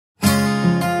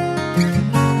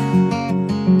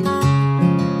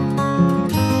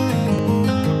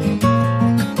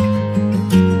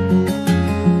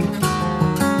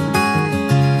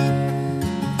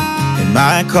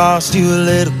might cost you a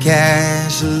little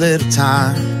cash, a little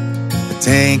time, a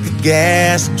tank of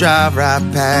gas to drive right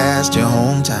past your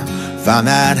hometown. Find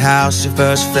that house you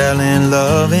first fell in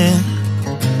love in.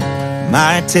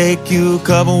 Might take you a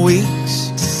couple weeks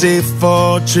to save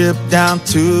for a trip down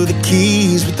to the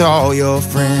Keys with all your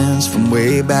friends from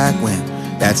way back when.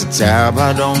 That's a tab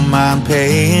I don't mind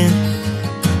paying.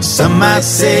 Some might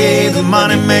say the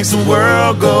money makes the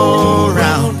world go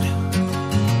round,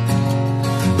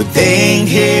 but they ain't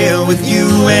here with you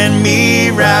and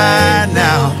me right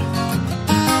now.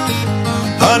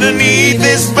 Underneath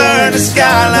this burning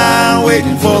skyline,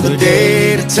 waiting for the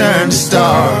day to turn to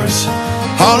stars.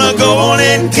 All the gold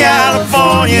in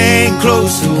California ain't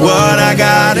close to what I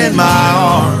got in my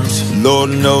arms. Lord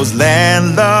knows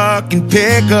land luck and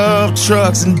pickup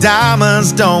trucks and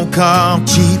diamonds don't come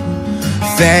cheap.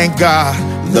 Thank God,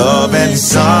 love and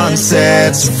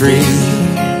sunsets are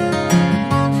free.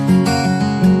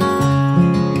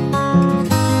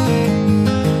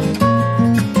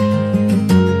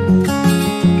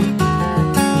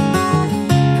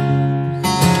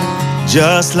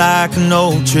 Just like an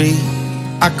old tree,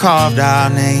 I carved our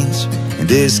names in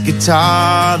this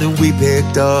guitar that we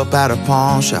picked up at a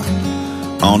pawn shop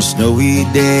on a snowy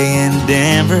day in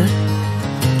Denver.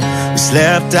 We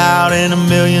slept out in a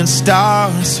million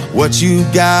stars. What you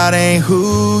got ain't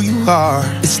who you are.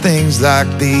 It's things like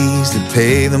these that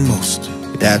pay the most.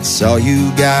 That's all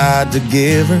you got to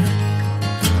give her.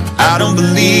 I don't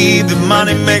believe that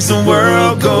money makes the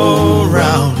world go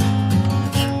round,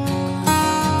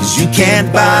 'cause you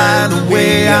can't buy the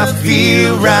way I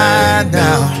feel right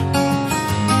now.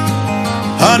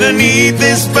 Underneath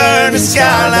this burning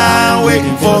skyline,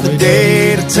 waiting for the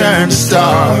day to turn to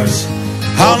stars.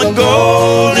 All the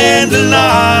gold in the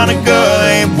Dahlonega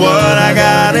ain't what I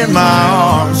got in my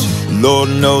arms. Lord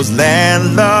knows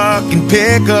land luck and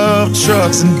pickup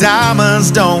trucks and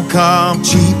diamonds don't come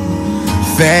cheap.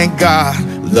 Thank God,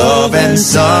 love and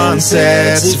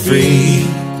sunsets are free.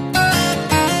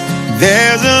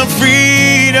 There's a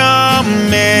freedom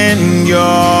in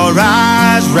your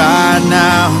eyes right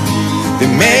now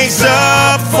that makes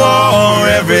up for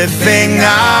everything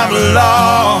I've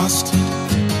lost.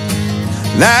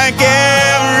 Like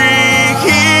every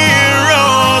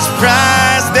hero's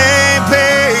price they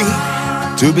pay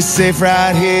to be safe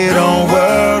right here, don't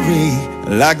worry.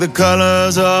 Like the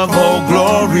colors of Old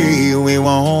Glory, we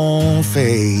won't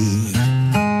fade.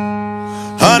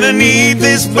 Underneath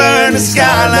this burning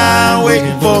skyline,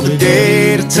 waiting for the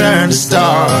day to turn to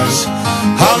stars.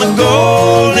 All the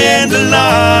gold in the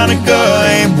Dahlonega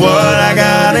ain't what I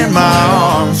got in my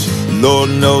arms. Lord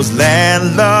knows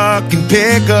land luck and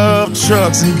pickup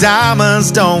trucks and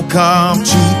diamonds don't come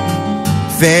cheap.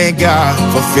 Thank God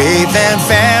for faith and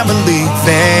family.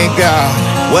 Thank God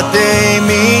what they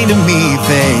mean to me.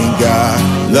 Thank God,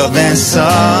 love and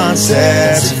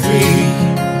sunsets are free.